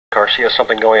car. She has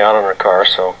something going on in her car,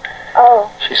 so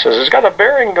Oh. she says, it's got a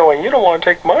bearing going. You don't want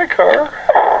to take my car.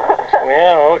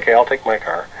 Yeah, okay, I'll take my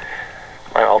car.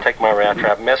 I'll take my rat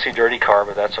trap. Messy, dirty car,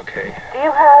 but that's okay. Do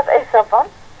you have a cell phone?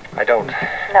 I don't.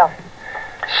 No.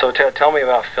 So tell me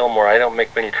about Fillmore. I don't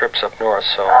make many trips up north,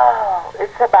 so... Oh,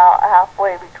 it's about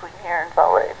halfway between here and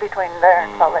Salt Lake, between there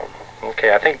and Salt Lake.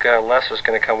 Okay, I think Les is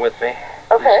going to come with me.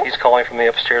 Okay. He's calling from the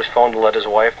upstairs phone to let his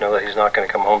wife know that he's not going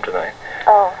to come home tonight.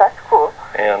 Oh, that's cool.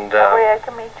 And that way I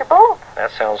can meet you both.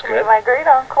 That sounds good. My great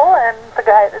uncle and the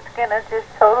guy that's going to just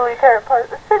totally tear apart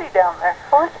the city down there.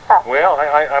 Well,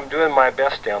 I'm doing my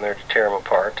best down there to tear him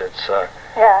apart. It's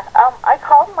Yeah, I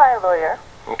called my lawyer.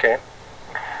 Okay.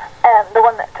 And the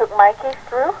one that took my case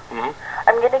through.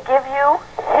 I'm going to give you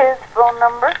his phone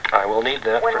number. I will need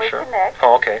that when for we sure. Connect,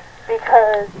 oh, okay.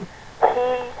 Because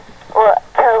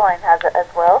Caroline has it as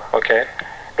well. Okay.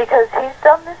 Because he's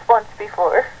done this once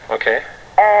before. Okay.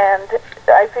 And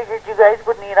I figured you guys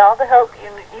would need all the help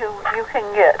you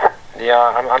can get. Yeah,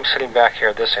 I'm sitting back here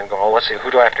at this end going, let's see,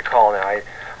 who do I have to call now?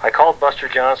 I called Buster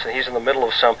Johnson. He's in the middle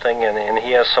of something, and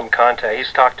he has some contact.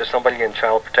 He's talked to somebody in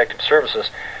Child Protective Services.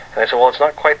 And I said, well, it's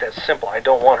not quite that simple. I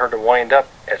don't want her to wind up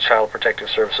at Child Protective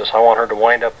Services. I want her to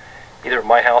wind up either at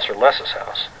my house or Les's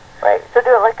house. Right, so do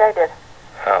it like I did.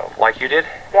 Like you did?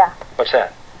 Yeah. What's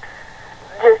that?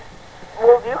 You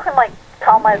can,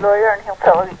 call my lawyer and he'll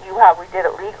tell you how we did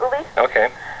it legally.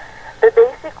 Okay. But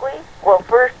basically,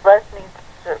 first, Les needs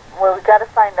to, we got to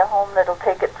find a home that'll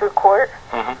take it through court.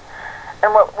 And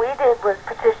what we did was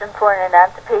petition for an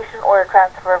emancipation or a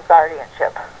transfer of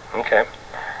guardianship. Okay.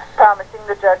 Promising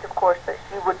the judge, of course, that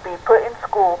she would be put in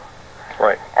school.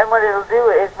 Right. And what it'll do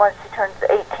is, once she turns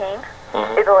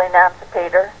 18, it'll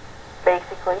emancipate her,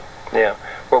 basically. Yeah.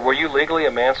 Well, were you legally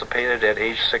emancipated at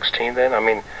age 16 then? I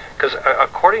mean, because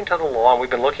according to the law, and we've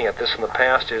been looking at this in the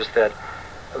past, is that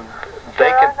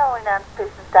there are no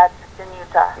emancipation statutes in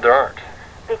Utah. There aren't.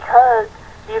 Because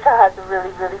Utah has a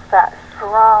really, really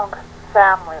strong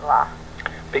family law.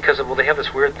 Because, they have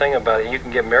this weird thing about it. You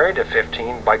can get married at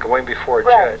 15 by going before a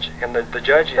judge. And the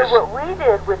judge is... So what we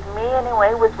did with me,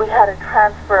 anyway, was we had a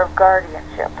transfer of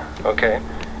guardianship. Okay.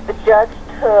 The judge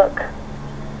took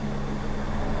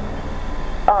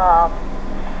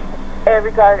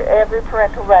every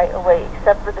parental right away,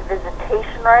 except for the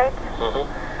visitation rights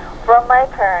from my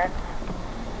parents,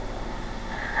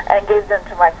 and gave them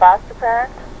to my foster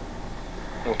parents.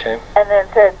 Okay. And then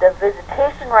said the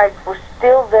visitation rights were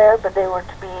still there, but they were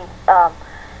to be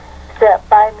set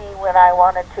by me when I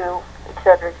wanted to,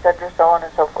 etc., so on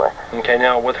and so forth. Okay,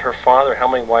 now with her father, how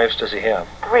many wives does he have?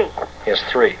 3. He has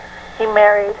 3. He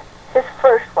married his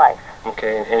first wife.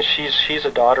 Okay, and she's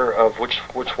a daughter of which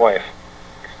wife?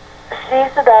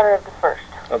 She's the daughter of the first.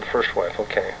 Of the first wife,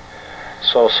 okay.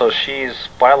 So she's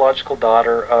biological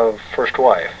daughter of first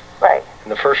wife. Right.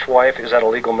 And the first wife, is that a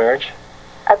legal marriage?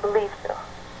 I believe so.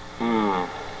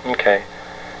 Okay.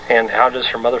 And how does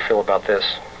her mother feel about this?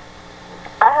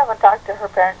 I haven't talked to her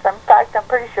parents. In fact, I'm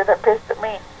pretty sure they're pissed at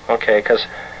me. Okay, because,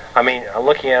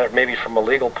 looking at it maybe from a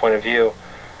legal point of view,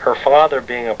 her father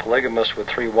being a polygamist with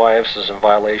 3 wives is in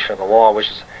violation of the law,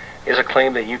 which is a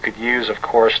claim that you could use, of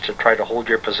course, to try to hold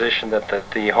your position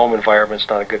that the home environment's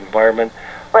not a good environment.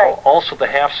 Right. Also, the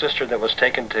half-sister that was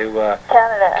taken to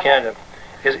Canada.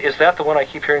 Is that the one I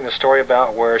keep hearing the story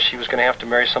about, where she was going to have to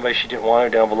marry somebody she didn't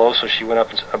want to down below, so she went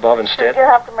up above instead? She did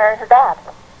have to marry her dad.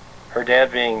 Her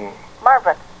dad being...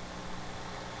 Marvin.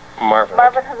 Marvin.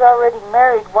 Marvin has already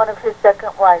married one of his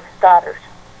second wife's daughters.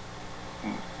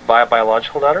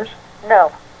 Biological daughters?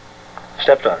 No.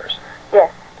 Stepdaughters?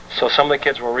 Yes. So some of the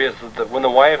kids were raised... When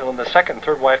the second and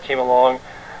third wife came along...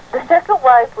 The second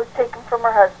wife was taken from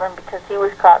her husband because he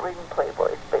was caught reading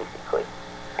Playboys, basically.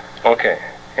 Okay.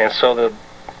 And so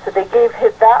they gave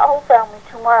that whole family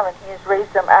to Marvin. He has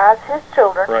raised them as his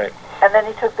children. Right. And then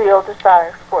he took the oldest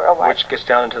daughter for a wife. Which gets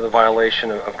down into the violation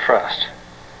of trust.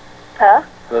 Huh?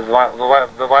 The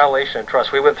violation of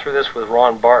trust. We went through this with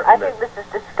Ron Barton. I think this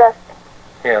is disgusting.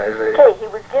 Yeah. Okay, he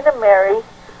was going to marry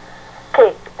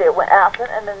Kate. There went Alton,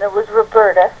 and then there was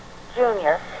Roberta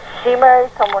Jr. She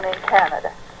married someone in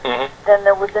Canada. Then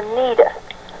there was Anita.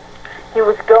 He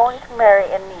was going to marry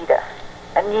Anita.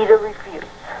 Anita refused.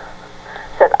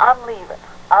 Said, I'm leaving.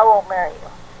 I won't marry you.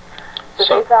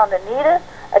 So they found Anita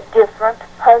a different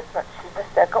husband. She's the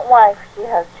second wife. She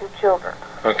has 2 children.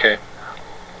 Okay.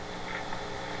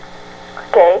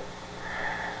 Okay.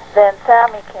 Then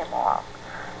Sammy came along.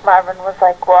 Marvin was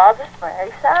like, well, I'll just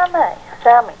marry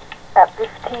Sammy at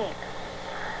 15.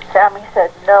 Sammy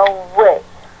said, no way.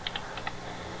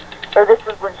 Or this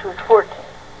was when she was 14.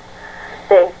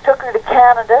 They took her to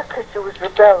Canada because she was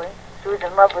rebelling. She was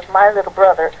in love with my little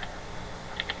brother.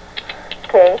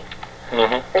 UK.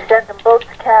 They sent them both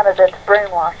to Canada to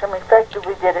brainwash him.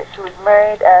 Effectively did it. She was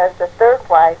married as the third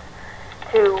wife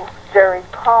to Jerry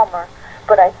Palmer,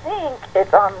 but I think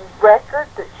it's on record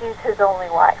that she's his only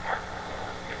wife.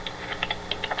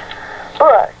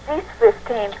 But she's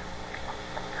 15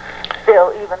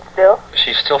 still, even still.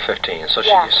 She's still 15. So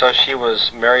Yeah. she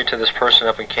was married to this person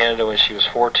up in Canada when she was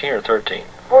 14 or 13.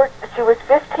 She was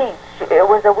 15. It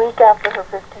was a week after her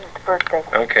 15th birthday.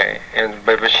 Okay,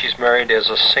 but she's married as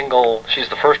a single. She's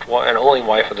the first and only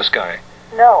wife of this guy.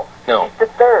 No. No. She's the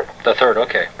third. The third.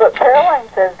 Okay. But Caroline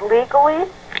says legally,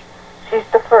 she's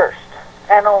the first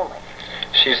and only.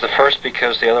 She's the first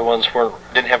because the other ones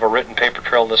didn't have a written paper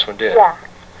trail, and this one did. Yeah.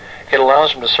 It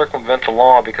allows them to circumvent the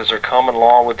law because they're common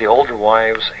law with the older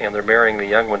wives, and they're marrying the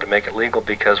young one to make it legal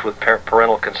because with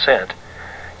parental consent.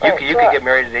 You could get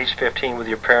married at age 15 with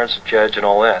your parents, a judge, and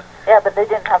all that. Yeah, but they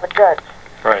didn't have a judge.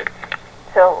 Right.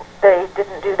 So they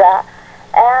didn't do that.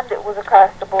 And it was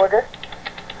across the border.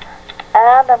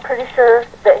 And I'm pretty sure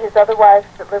that his other wives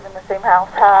that live in the same house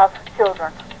have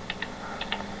children,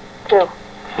 too.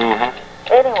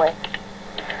 Anyway,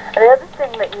 the other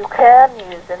thing that you can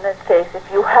use in this case,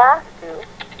 if you have to,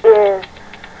 is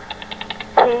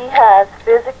he has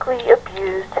physically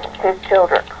abused his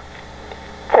children,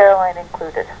 Caroline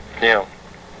included. Yeah.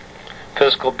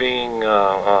 Physical being...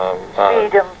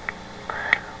 beat him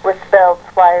with belts,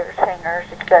 wires, hangers,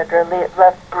 etc.,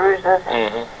 left bruises.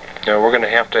 Yeah, we're going to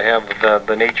have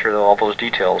the nature of all those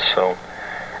details, so...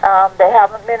 They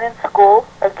haven't been in school,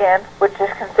 again, which is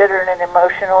considered an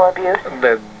emotional abuse.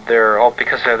 They're all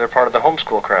because they're part of the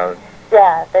homeschool crowd.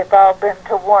 Yeah, they've all been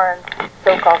to Warren's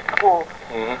so-called schools.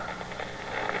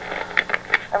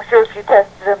 I'm sure if you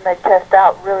tested them, they'd test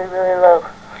out really, really low.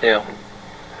 Yeah.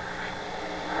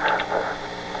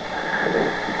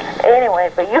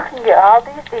 Anyway, but you can get all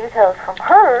these details from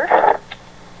her.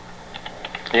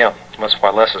 Yeah, that's why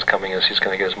Les is coming, is he's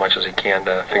going to get as much as he can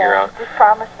to figure out. Just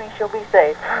promise me she'll be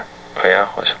safe. Oh,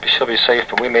 yeah, well, she'll be safe,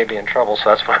 but we may be in trouble, so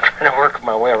that's why I'm trying to work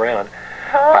my way around.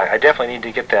 I definitely need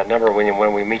to get that number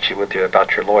when we meet you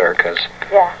about your lawyer, because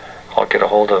I'll get a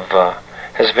hold of...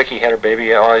 has Vicky had her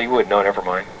baby? Oh, you wouldn't know, never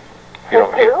mind.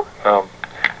 Who? Well,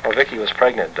 Vicky was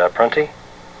pregnant. Prunty?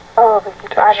 Oh,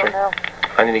 Vicky, I don't know.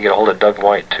 I need to get a hold of Doug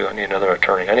White, too. I need another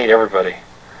attorney. I need everybody.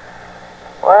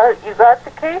 Well, you got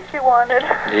the case you wanted.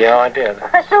 Yeah, I did.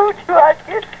 I told you I'd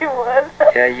get you one.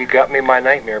 Yeah, you got me my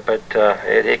nightmare, but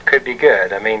it could be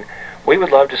good. I mean, we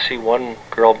would love to see one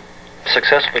girl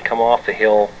successfully come off the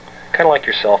hill, kind of like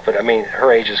yourself, but I mean,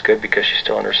 her age is good because she's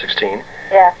still under 16.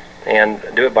 Yeah. And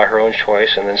do it by her own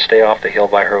choice, and then stay off the hill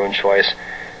by her own choice.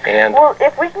 And well,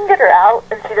 if we can get her out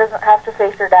and she doesn't have to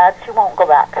face her dad, she won't go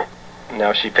back.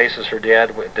 Now, she faces her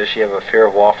dad. Does she have a fear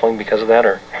of waffling because of that,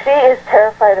 or? She is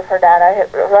terrified of her dad.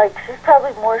 She's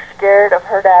probably more scared of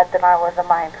her dad than I was of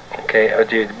mine. Okay.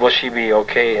 Will she be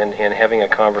okay in having a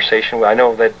conversation? I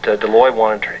know that Deloy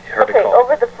wanted her to call. Okay,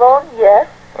 over the phone, yes.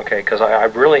 Okay, because I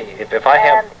really, if I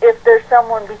have... And if there's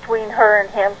someone between her and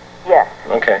him, yes.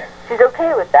 Okay. She's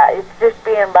okay with that. It's just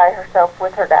being by herself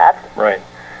with her dad. Right.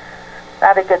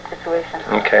 Not a good situation.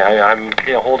 Okay, I'm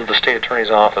getting a hold of the state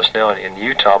attorney's office now in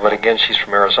Utah, but again, she's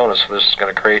from Arizona, so this is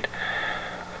going to create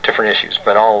different issues.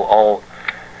 But I'll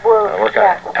work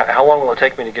on it. How long will it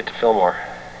take me to get to Fillmore?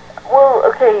 Well,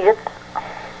 okay, it's...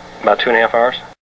 About 2.5 hours?